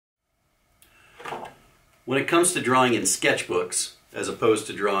When it comes to drawing in sketchbooks, as opposed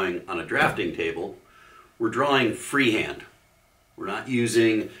to drawing on a drafting table, we're drawing freehand. We're not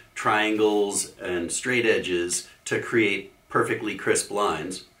using triangles and straight edges to create perfectly crisp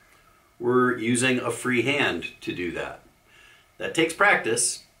lines. We're using a free hand to do that. That takes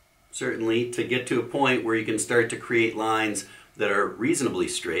practice, certainly, to get to a point where you can start to create lines that are reasonably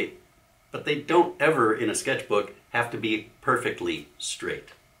straight, but they don't ever, in a sketchbook, have to be perfectly straight.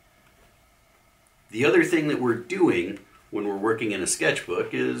 The other thing that we're doing when we're working in a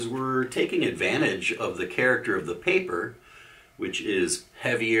sketchbook is we're taking advantage of the character of the paper, which is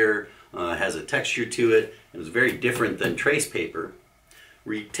heavier, has a texture to it, and is very different than trace paper.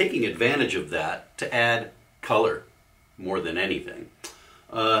 We're taking advantage of that to add color more than anything,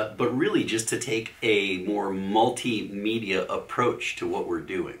 but really just to take a more multimedia approach to what we're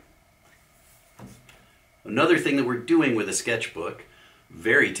doing. Another thing that we're doing with a sketchbook,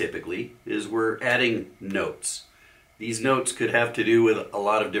 very typically, is we're adding notes. These notes could have to do with a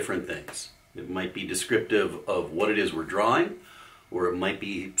lot of different things. It might be descriptive of what it is we're drawing, or it might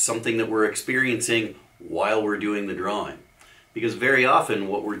be something that we're experiencing while we're doing the drawing. Because very often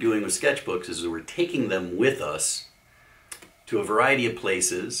what we're doing with sketchbooks is we're taking them with us to a variety of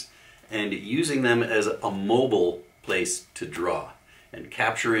places and using them as a mobile place to draw and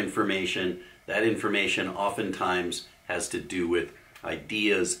capture information. That information oftentimes has to do with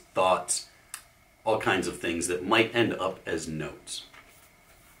ideas, thoughts, all kinds of things that might end up as notes.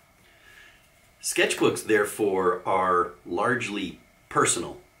 Sketchbooks, therefore, are largely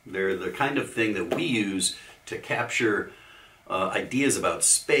personal. They're the kind of thing that we use to capture ideas about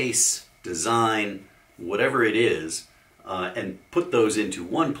space, design, whatever it is, and put those into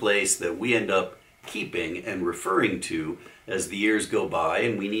one place that we end up keeping and referring to as the years go by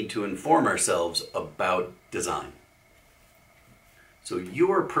and we need to inform ourselves about design. So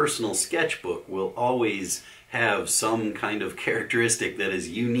your personal sketchbook will always have some kind of characteristic that is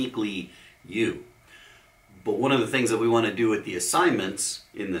uniquely you. But one of the things that we want to do with the assignments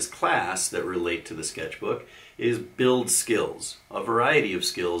in this class that relate to the sketchbook is build skills, a variety of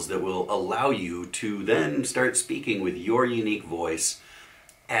skills that will allow you to then start speaking with your unique voice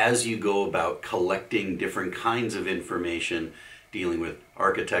as you go about collecting different kinds of information dealing with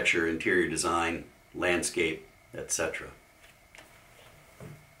architecture, interior design, landscape, etc.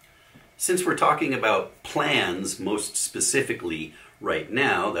 Since we're talking about plans most specifically right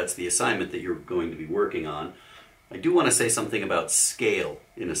now, that's the assignment that you're going to be working on, I do want to say something about scale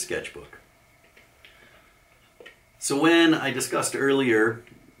in a sketchbook. So when I discussed earlier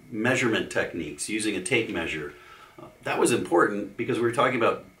measurement techniques using a tape measure, that was important because we were talking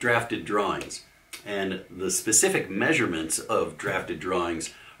about drafted drawings, and the specific measurements of drafted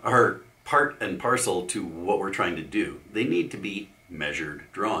drawings are part and parcel to what we're trying to do. They need to be measured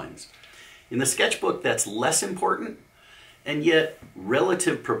drawings. In the sketchbook, that's less important, and yet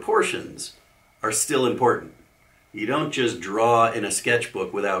relative proportions are still important. You don't just draw in a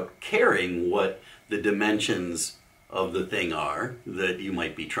sketchbook without caring what the dimensions of the thing are that you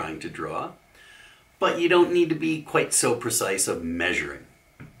might be trying to draw, but you don't need to be quite so precise of measuring.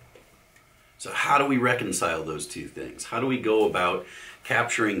 So how do we reconcile those two things? How do we go about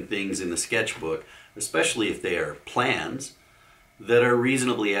capturing things in the sketchbook, especially if they are plans, that are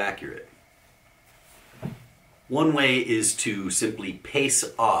reasonably accurate? One way is to simply pace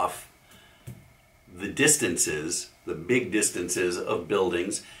off the distances, the big distances of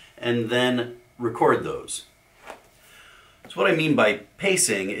buildings, and then record those. So what I mean by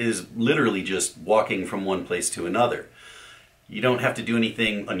pacing is literally just walking from one place to another. You don't have to do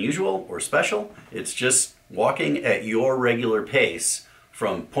anything unusual or special. It's just walking at your regular pace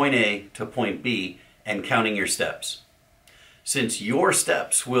from point A to point B and counting your steps. Since your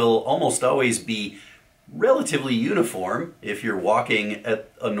steps will almost always be relatively uniform if you're walking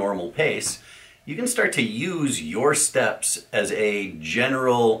at a normal pace, you can start to use your steps as a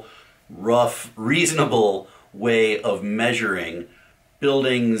general, rough, reasonable way of measuring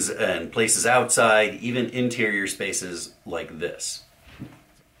buildings and places outside, even interior spaces like this.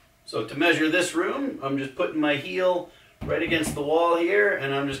 So to measure this room, I'm just putting my heel right against the wall here,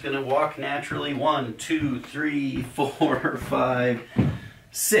 and I'm just going to walk naturally. 1, 2, 3, 4, 5,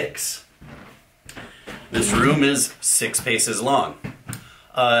 6. This room is 6 paces long.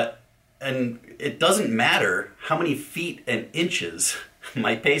 And it doesn't matter how many feet and inches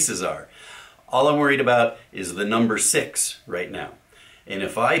my paces are. All I'm worried about is the number 6 right now. And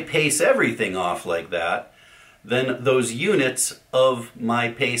if I pace everything off like that, then those units of my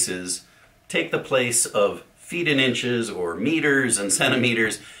paces take the place of feet and inches or meters and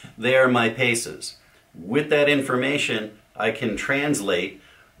centimeters. They are my paces. With that information, I can translate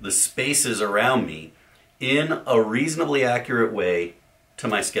the spaces around me in a reasonably accurate way to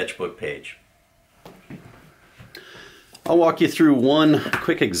my sketchbook page. I'll walk you through one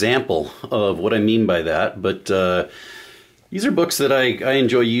quick example of what I mean by that, but these are books that I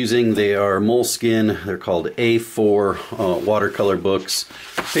enjoy using. They are moleskin. They're called A4 watercolor books.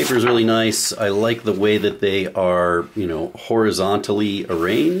 Paper is really nice. I like the way that they are, you know, horizontally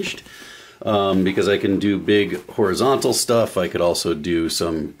arranged because I can do big horizontal stuff. I could also do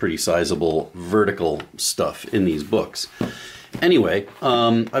some pretty sizable vertical stuff in these books. Anyway,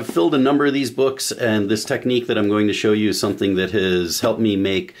 I've filled a number of these books, and this technique that I'm going to show you is something that has helped me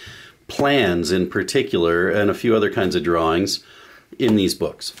make plans in particular and a few other kinds of drawings in these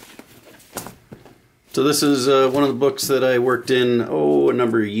books. So this is one of the books that I worked in, a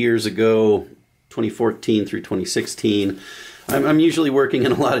number of years ago, 2014 through 2016. I'm usually working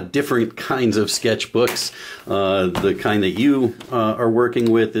in a lot of different kinds of sketchbooks. The kind that you are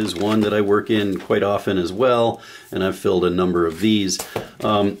working with is one that I work in quite often as well, and I've filled a number of these.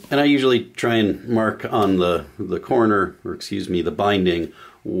 And I usually try and mark on the corner, or excuse me, the binding,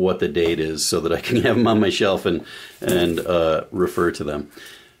 what the date is so that I can have them on my shelf and refer to them.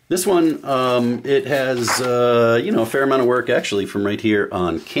 This one, it has, you know, a fair amount of work actually from right here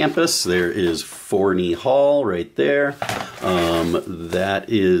on campus. There is Forney Hall right there. That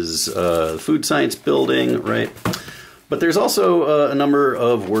is the food science building, right? But there's also a number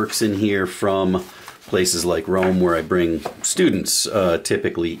of works in here from places like Rome where I bring students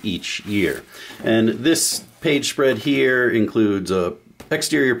typically each year. And this page spread here includes a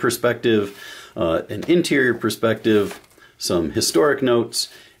exterior perspective, an interior perspective, some historic notes,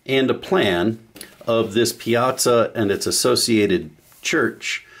 and a plan of this piazza and its associated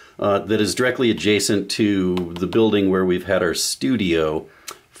church that is directly adjacent to the building where we've had our studio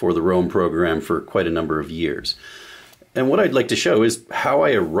for the Rome program for quite a number of years. And what I'd like to show is how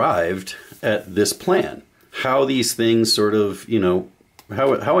I arrived at this plan, how these things sort of, you know,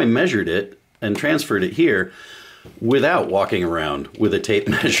 how I measured it and transferred it here without walking around with a tape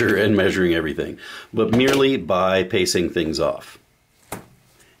measure and measuring everything, but merely by pacing things off.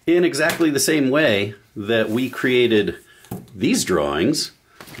 In exactly the same way that we created these drawings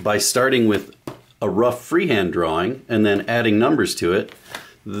by starting with a rough freehand drawing and then adding numbers to it,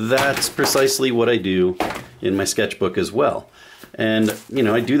 that's precisely what I do in my sketchbook as well. And, you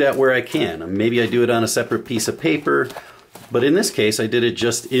know, I do that where I can. Maybe I do it on a separate piece of paper, but in this case I did it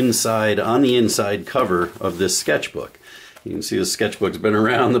just inside, on the inside cover of this sketchbook. You can see the sketchbook's been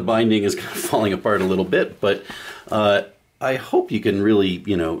around, the binding is kind of falling apart a little bit, but I hope you can really,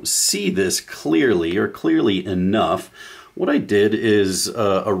 you know, see this clearly, or clearly enough. What I did is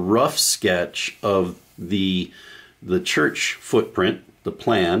a rough sketch of the church footprint, the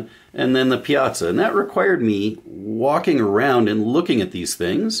plan, and then the piazza. And that required me walking around and looking at these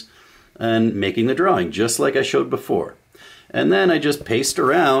things and making the drawing, just like I showed before. And then I just paced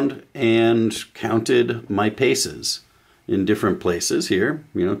around and counted my paces in different places here,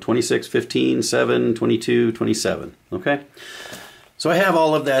 you know, 26, 15, 7, 22, 27, okay? So I have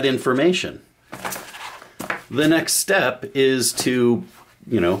all of that information. The next step is to,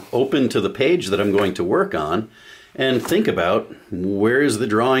 you know, open to the page that I'm going to work on and think about where is the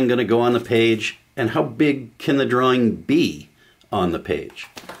drawing going to go on the page and how big can the drawing be on the page.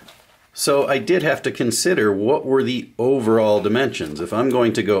 So I did have to consider what were the overall dimensions. If I'm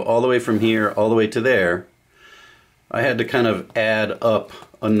going to go all the way from here all the way to there, I had to kind of add up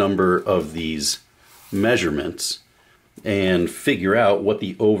a number of these measurements and figure out what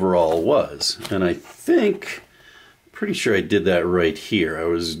the overall was. And I think, pretty sure I did that right here. I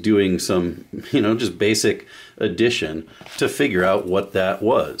was doing some, you know, just basic addition to figure out what that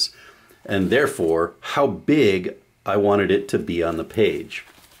was, and therefore how big I wanted it to be on the page.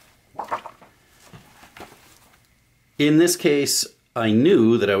 In this case, I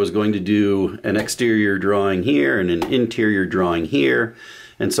knew that I was going to do an exterior drawing here and an interior drawing here,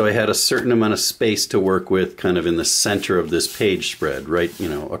 and so I had a certain amount of space to work with kind of in the center of this page spread, right, you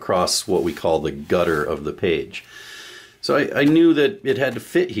know, across what we call the gutter of the page. So I knew that it had to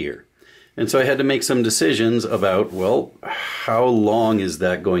fit here. And so I had to make some decisions about, well, how long is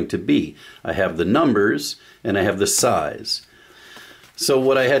that going to be? I have the numbers and I have the size. So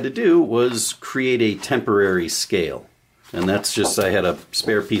what I had to do was create a temporary scale. And that's just, I had a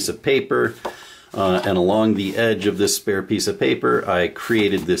spare piece of paper, and along the edge of this spare piece of paper, I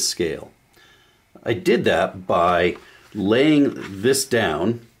created this scale. I did that by laying this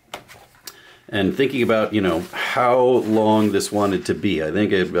down and thinking about, you know, how long this wanted to be. I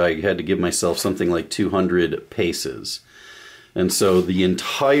think I had to give myself something like 200 paces. And so the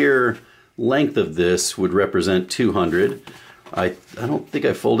entire length of this would represent 200. I don't think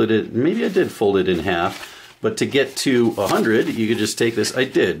I folded it, maybe I did fold it in half, but to get to 100, you could just take this, I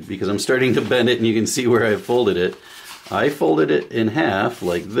did, because I'm starting to bend it and you can see where I folded it. I folded it in half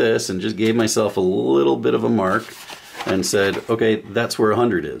like this and just gave myself a little bit of a mark and said, okay, that's where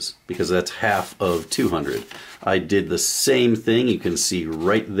 100 is, because that's half of 200. I did the same thing, you can see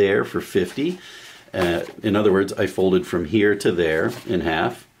right there for 50. In other words, I folded from here to there in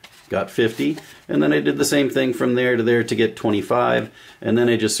half, got 50, and then I did the same thing from there to there to get 25, and then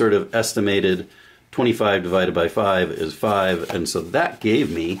I just sort of estimated 25 divided by 5 is 5, and so that gave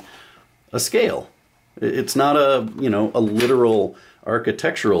me a scale. It's not a, you know, a literal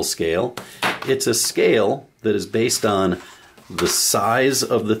architectural scale. It's a scale that is based on the size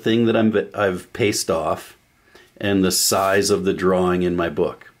of the thing that I've paced off and the size of the drawing in my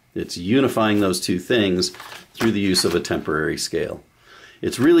book. It's unifying those two things through the use of a temporary scale.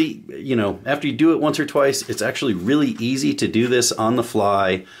 It's really, you know, after you do it once or twice, it's actually really easy to do this on the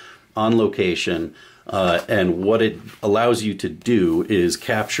fly, on location, and what it allows you to do is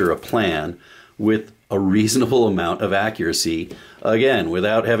capture a plan with a reasonable amount of accuracy, again,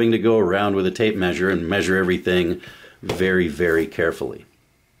 without having to go around with a tape measure and measure everything very, very carefully.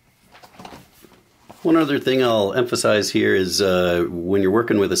 One other thing I'll emphasize here is when you're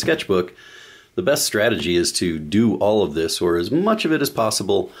working with a sketchbook, the best strategy is to do all of this, or as much of it as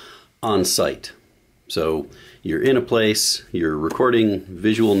possible, on site. So you're in a place, you're recording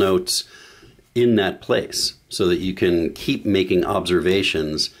visual notes in that place so that you can keep making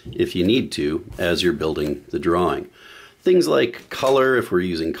observations if you need to as you're building the drawing. Things like color, if we're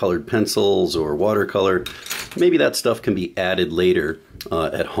using colored pencils or watercolor, maybe that stuff can be added later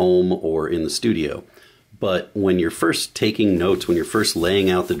at home or in the studio. But when you're first taking notes, when you're first laying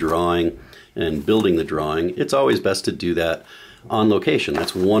out the drawing and building the drawing, it's always best to do that on location.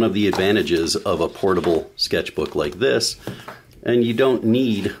 That's one of the advantages of a portable sketchbook like this. And you don't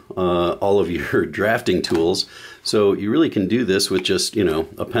need all of your drafting tools, so you really can do this with just, you know,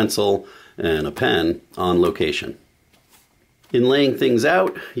 a pencil and a pen on location. In laying things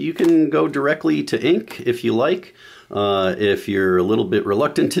out, you can go directly to ink if you like. If you're a little bit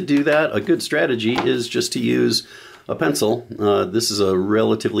reluctant to do that, a good strategy is just to use a pencil. This is a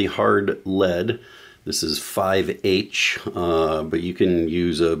relatively hard lead. This is 5H, but you can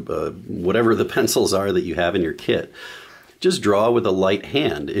use whatever the pencils are that you have in your kit. Just draw with a light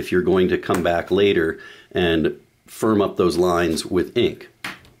hand if you're going to come back later and firm up those lines with ink.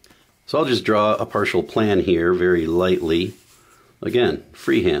 So I'll just draw a partial plan here very lightly. Again,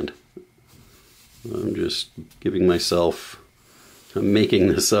 freehand. I'm just giving myself, I'm making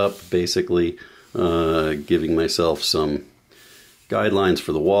this up basically, giving myself some guidelines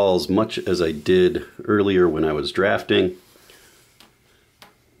for the walls, much as I did earlier when I was drafting.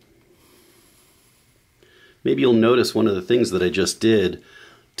 Maybe you'll notice one of the things that I just did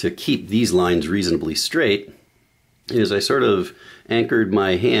to keep these lines reasonably straight is I sort of anchored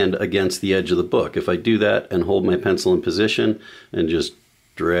my hand against the edge of the book. If I do that and hold my pencil in position and just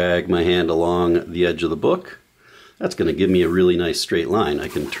drag my hand along the edge of the book, that's going to give me a really nice straight line. I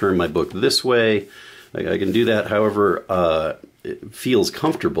can turn my book this way. I can do that however it feels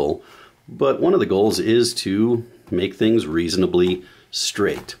comfortable, but one of the goals is to make things reasonably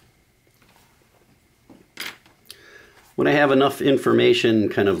straight. When I have enough information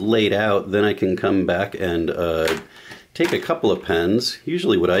kind of laid out, then I can come back and take a couple of pens.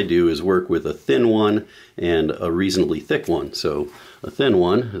 Usually what I do is work with a thin one and a reasonably thick one. So a thin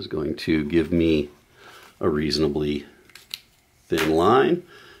one is going to give me a reasonably thin line,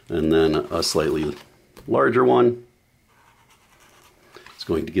 and then a slightly larger one is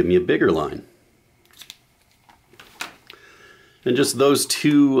going to give me a bigger line. And just those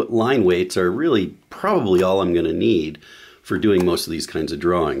two line weights are really probably all I'm going to need for doing most of these kinds of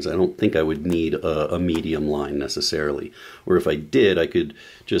drawings. I don't think I would need a medium line necessarily. Or if I did, I could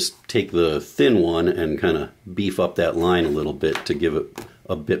just take the thin one and kind of beef up that line a little bit to give it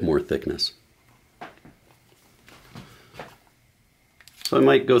a bit more thickness. So I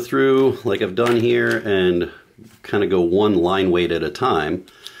might go through like I've done here and kind of go one line weight at a time.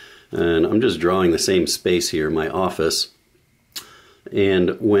 And I'm just drawing the same space here, my office.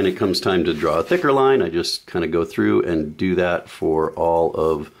 And when it comes time to draw a thicker line, I just kind of go through and do that for all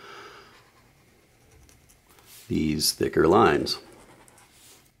of these thicker lines.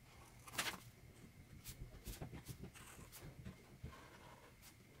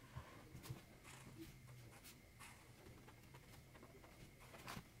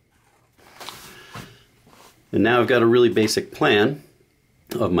 And now I've got a really basic plan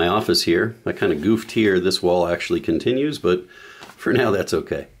of my office here. I kind of goofed here. This wall actually continues, but for now that's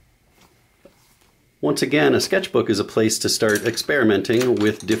okay. Once again, a sketchbook is a place to start experimenting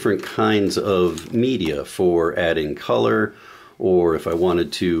with different kinds of media for adding color, or if I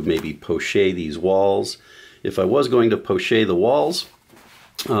wanted to maybe poché these walls. If I was going to poché the walls,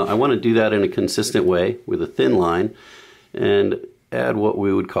 I want to do that in a consistent way with a thin line and add what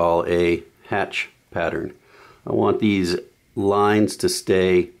we would call a hatch pattern. I want these lines to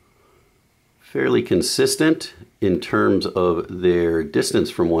stay fairly consistent in terms of their distance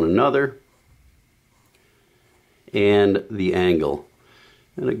from one another and the angle.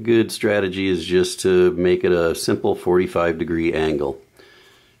 And a good strategy is just to make it a simple 45-degree angle.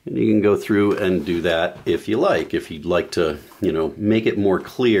 And you can go through and do that if you like. If you'd like to, make it more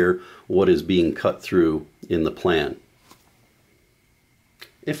clear what is being cut through in the plan.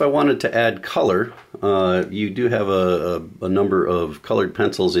 If I wanted to add color, you do have a number of colored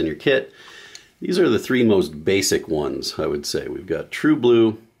pencils in your kit. These are the three most basic ones, I would say. We've got True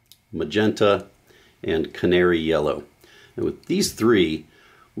Blue, Magenta, and Canary Yellow. And with these three,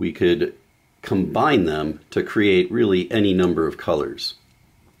 we could combine them to create really any number of colors.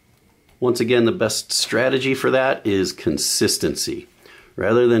 Once again, the best strategy for that is consistency.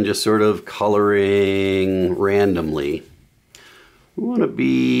 Rather than just sort of coloring randomly, we want to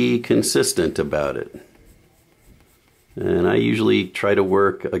be consistent about it. And I usually try to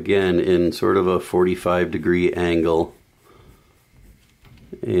work, again, in sort of a 45-degree angle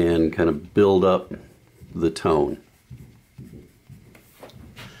and kind of build up the tone.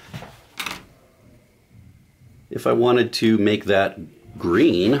 If I wanted to make that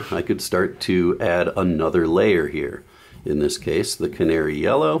green, I could start to add another layer here. In this case, the Canary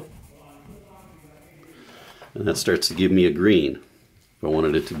Yellow. And that starts to give me a green. If I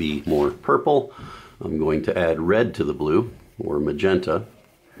wanted it to be more purple, I'm going to add red to the blue, or magenta.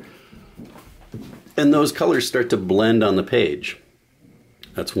 And those colors start to blend on the page.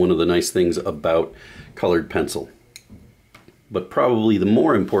 That's one of the nice things about colored pencil. But probably the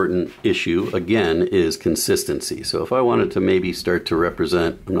more important issue, again, is consistency. So if I wanted to maybe start to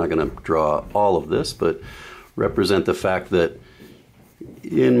represent, I'm not going to draw all of this, but represent the fact that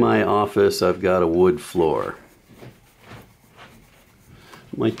in my office I've got a wood floor.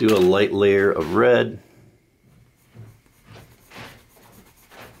 Might do a light layer of red,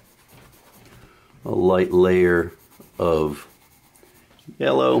 a light layer of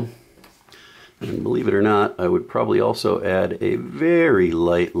yellow, and believe it or not, I would probably also add a very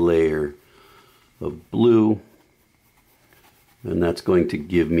light layer of blue, and that's going to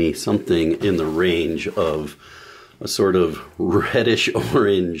give me something in the range of a sort of reddish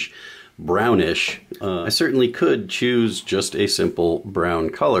orange, brownish. I certainly could choose just a simple brown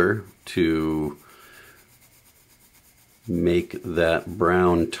color to make that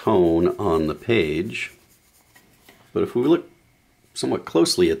brown tone on the page. But if we look somewhat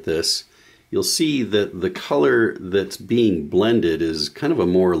closely at this, you'll see that the color that's being blended is kind of a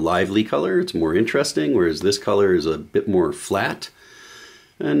more lively color. It's more interesting, whereas this color is a bit more flat.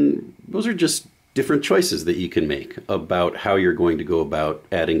 And those are just different choices that you can make about how you're going to go about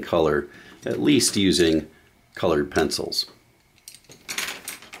adding color, at least using colored pencils.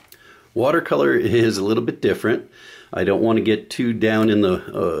 Watercolor is a little bit different. I don't want to get too down in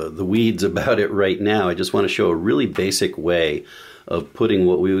the weeds about it right now. I just want to show a really basic way of putting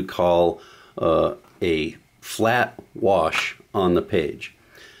what we would call a flat wash on the page.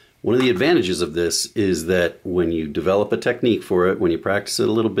 One of the advantages of this is that when you develop a technique for it, when you practice it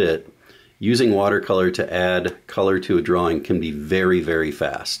a little bit, using watercolor to add color to a drawing can be very, very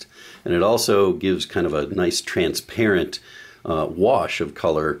fast. And it also gives kind of a nice transparent wash of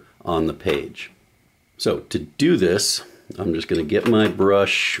color on the page. So to do this, I'm just going to get my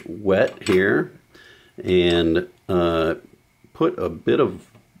brush wet here and put a bit of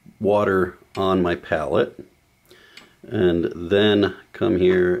water on my palette, and then come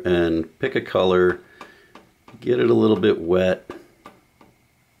here and pick a color, get it a little bit wet,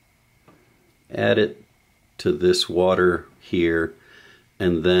 add it to this water here,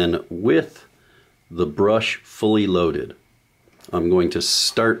 and then with the brush fully loaded, I'm going to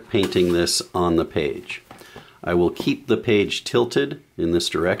start painting this on the page. I will keep the page tilted in this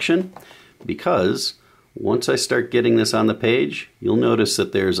direction because once I start getting this on the page, you'll notice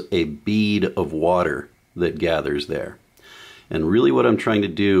that there's a bead of water that gathers there. And really what I'm trying to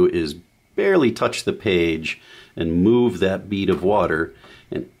do is barely touch the page and move that bead of water,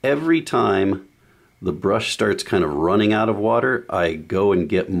 and every time the brush starts kind of running out of water, I go and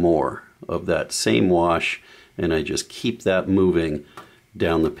get more of that same wash, and I just keep that moving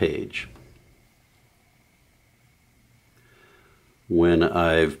down the page. When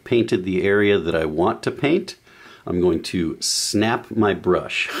I've painted the area that I want to paint, I'm going to snap my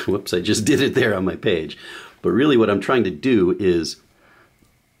brush. Whoops, I just did it there on my page. But really what I'm trying to do is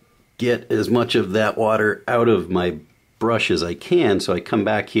get as much of that water out of my brush as I can, so I come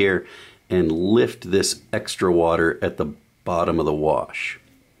back here and lift this extra water at the bottom of the wash.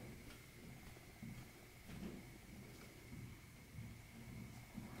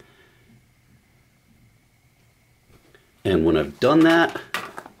 And when I've done that,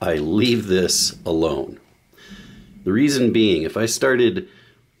 I leave this alone. The reason being, if I started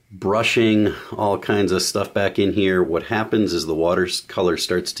brushing all kinds of stuff back in here, what happens is the watercolor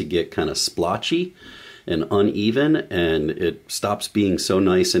starts to get kind of splotchy and uneven, and it stops being so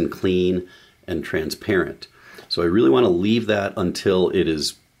nice and clean and transparent. So I really want to leave that until it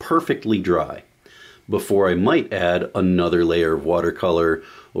is perfectly dry before I might add another layer of watercolor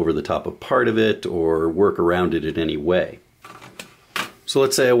over the top of part of it or work around it in any way. So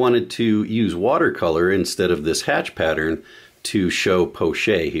let's say I wanted to use watercolor instead of this hatch pattern to show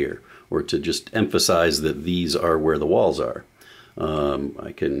poché here, or to just emphasize that these are where the walls are.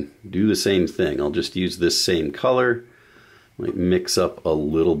 I can do the same thing. I'll just use this same color, might mix up a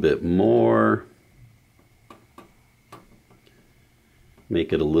little bit more,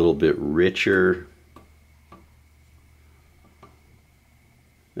 make it a little bit richer.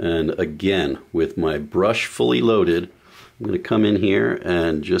 And again, with my brush fully loaded, I'm going to come in here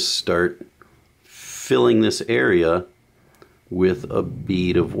and just start filling this area with a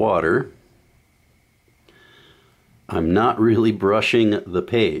bead of water. I'm not really brushing the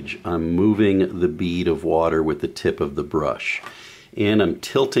page. I'm moving the bead of water with the tip of the brush. And I'm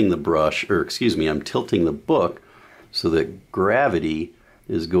tilting the brush, or excuse me, I'm tilting the book so that gravity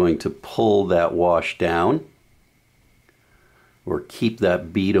is going to pull that wash down, or keep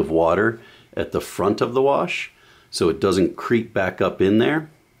that bead of water at the front of the wash so it doesn't creep back up in there.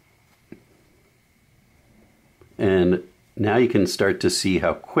 And now you can start to see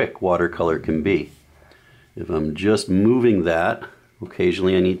how quick watercolor can be. If I'm just moving that,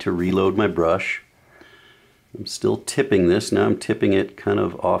 occasionally I need to reload my brush. I'm still tipping this. Now I'm tipping it kind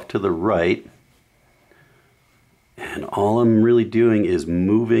of off to the right. And all I'm really doing is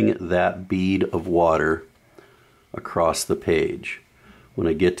moving that bead of water across the page. When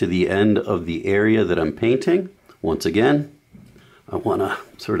I get to the end of the area that I'm painting, once again, I want to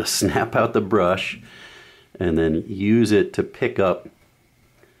sort of snap out the brush and then use it to pick up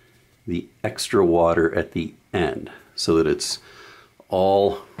the extra water at the end so that it's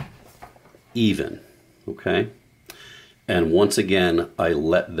all even, okay? And once again, I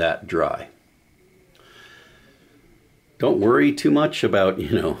let that dry. Don't worry too much about,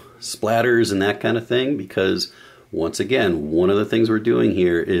 splatters and that kind of thing, because once again, one of the things we're doing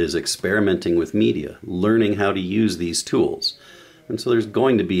here is experimenting with media, learning how to use these tools. And so there's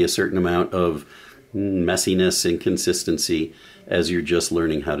going to be a certain amount of messiness, inconsistency as you're just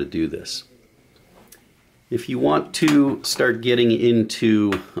learning how to do this. If you want to start getting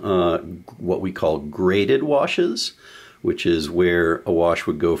into what we call graded washes, which is where a wash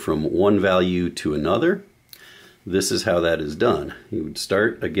would go from one value to another, this is how that is done. You would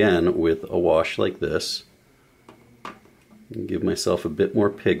start again with a wash like this. Give myself a bit more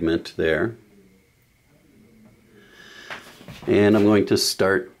pigment there. And I'm going to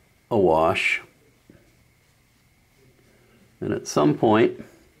start a wash. And at some point,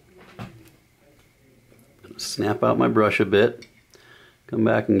 snap out my brush a bit, come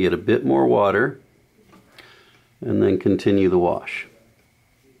back and get a bit more water, and then continue the wash.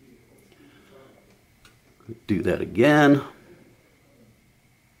 Do that again.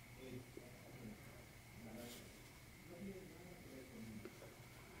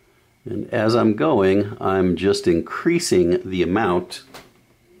 And as I'm going, I'm just increasing the amount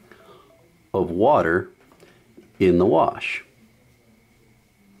of water in the wash.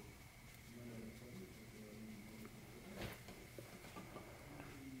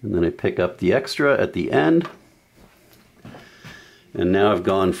 And then I pick up the extra at the end. And now I've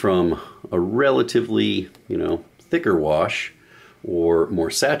gone from a relatively, thicker wash or more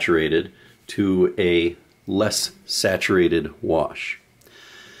saturated to a less saturated wash.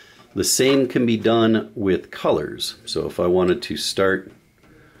 The same can be done with colors. So if I wanted to start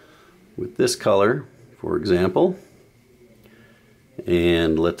with this color, for example,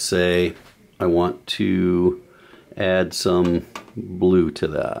 and let's say I want to add some blue to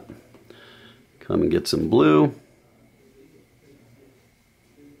that. Come and get some blue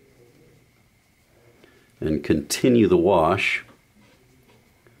and continue the wash.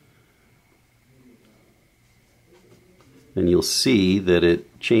 And you'll see that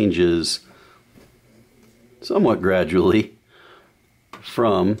it changes somewhat gradually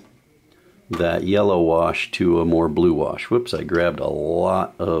from that yellow wash to a more blue wash. Whoops, I grabbed a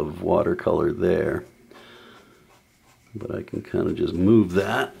lot of watercolor there. But I can kind of just move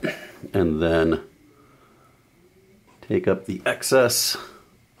that and then take up the excess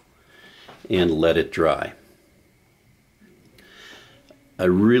and let it dry. I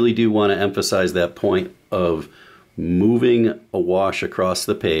really do want to emphasize that point of moving a wash across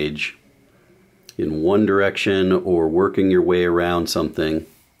the page in one direction or working your way around something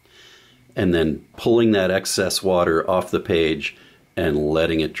and then pulling that excess water off the page and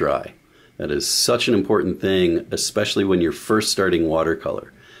letting it dry. That is such an important thing, especially when you're first starting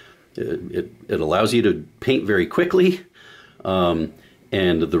watercolor. It allows you to paint very quickly, and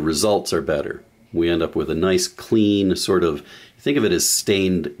the results are better. We end up with a nice clean sort of, think of it as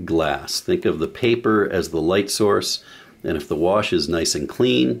stained glass. Think of the paper as the light source, and if the wash is nice and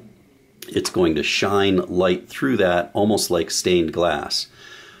clean, it's going to shine light through that almost like stained glass.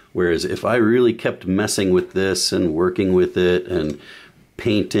 Whereas if I really kept messing with this and working with it and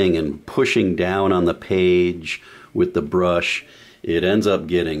painting and pushing down on the page with the brush, it ends up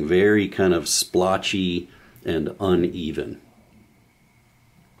getting very kind of splotchy and uneven.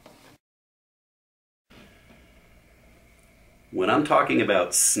 When I'm talking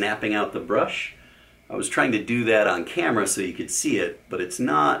about snapping out the brush, I was trying to do that on camera so you could see it, but it's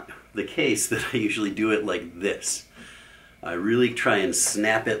not the case that I usually do it like this. I really try and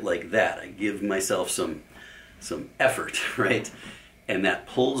snap it like that. I give myself some effort, right? And that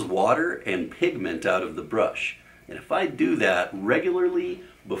pulls water and pigment out of the brush. And if I do that regularly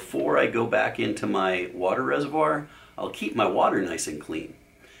before I go back into my water reservoir, I'll keep my water nice and clean.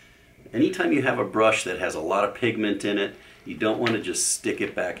 Anytime you have a brush that has a lot of pigment in it, you don't want to just stick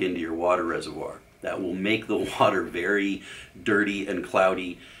it back into your water reservoir. That will make the water very dirty and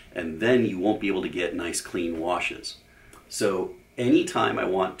cloudy, and then you won't be able to get nice clean washes. So anytime I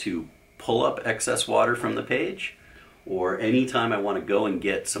want to pull up excess water from the page, or anytime I want to go and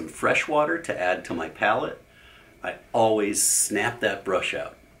get some fresh water to add to my palette, I always snap that brush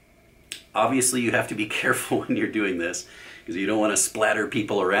out. Obviously you have to be careful when you're doing this because you don't want to splatter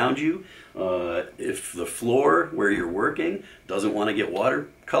people around you. If the floor where you're working doesn't want to get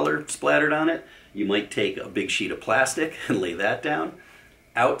watercolor splattered on it, you might take a big sheet of plastic and lay that down.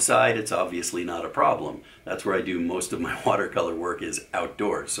 Outside, it's obviously not a problem. That's where I do most of my watercolor work, is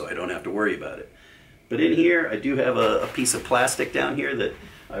outdoors, so I don't have to worry about it. But in here, I do have a piece of plastic down here that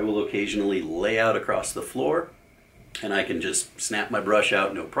I will occasionally lay out across the floor, and I can just snap my brush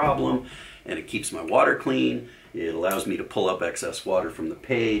out, no problem, and it keeps my water clean. It allows me to pull up excess water from the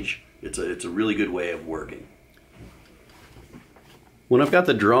page. It's a really good way of working. When I've got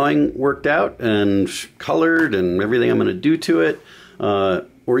the drawing worked out and colored and everything I'm going to do to it,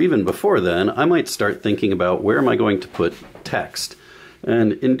 or even before then, I might start thinking about where am I going to put text.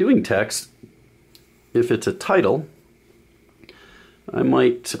 And in doing text, if it's a title, I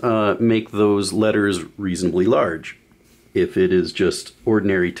might make those letters reasonably large. If it is just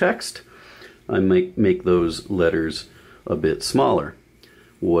ordinary text, I might make those letters a bit smaller.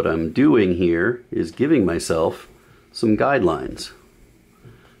 What I'm doing here is giving myself some guidelines.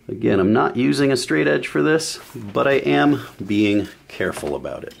 Again, I'm not using a straight edge for this, but I am being careful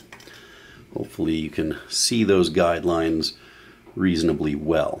about it. Hopefully you can see those guidelines reasonably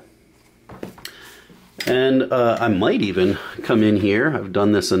well. And I might even come in here, I've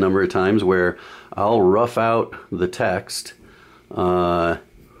done this a number of times, where I'll rough out the text in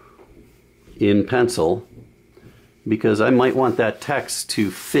pencil because I might want that text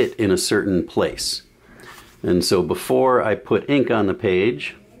to fit in a certain place. And so before I put ink on the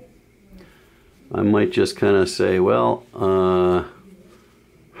page, I might just kind of say, well,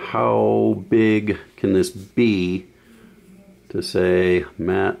 how big can this be to say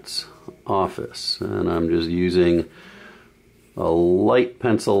Matt's office? And I'm just using a light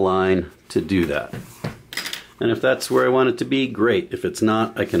pencil line to do that. And if that's where I want it to be, great. If it's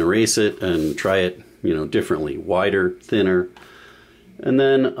not, I can erase it and try it, differently, wider, thinner. And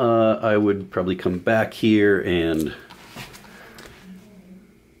then I would probably come back here and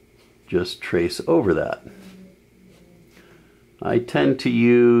just trace over that. I tend to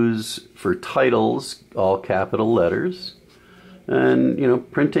use, for titles, all capital letters.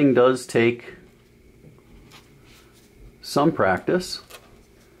 And, printing does take some practice.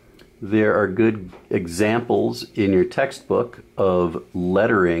 There are good examples in your textbook of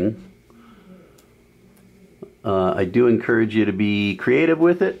lettering. I do encourage you to be creative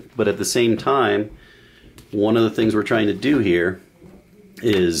with it, but at the same time, one of the things we're trying to do here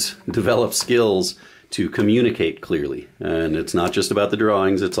is develop skills to communicate clearly. And it's not just about the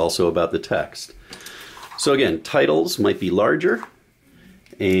drawings, it's also about the text. So again, titles might be larger,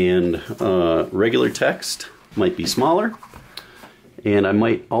 and regular text might be smaller. And I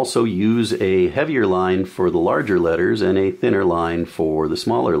might also use a heavier line for the larger letters and a thinner line for the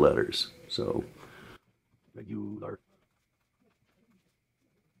smaller letters. So, regular.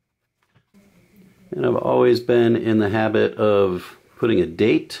 And I've always been in the habit of putting a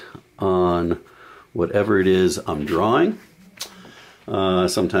date on whatever it is I'm drawing.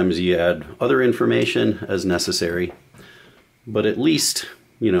 Sometimes you add other information as necessary, but at least,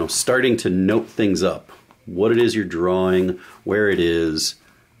 you know, starting to note things up. What it is you're drawing, where it is,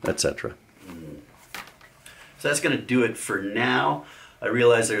 etc. So that's going to do it for now. I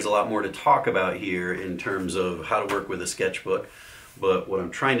realize there's a lot more to talk about here in terms of how to work with a sketchbook, but what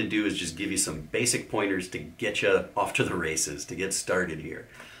I'm trying to do is just give you some basic pointers to get you off to the races, to get started here.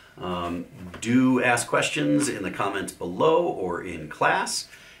 Do ask questions in the comments below or in class,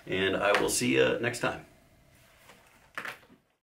 and I will see you next time.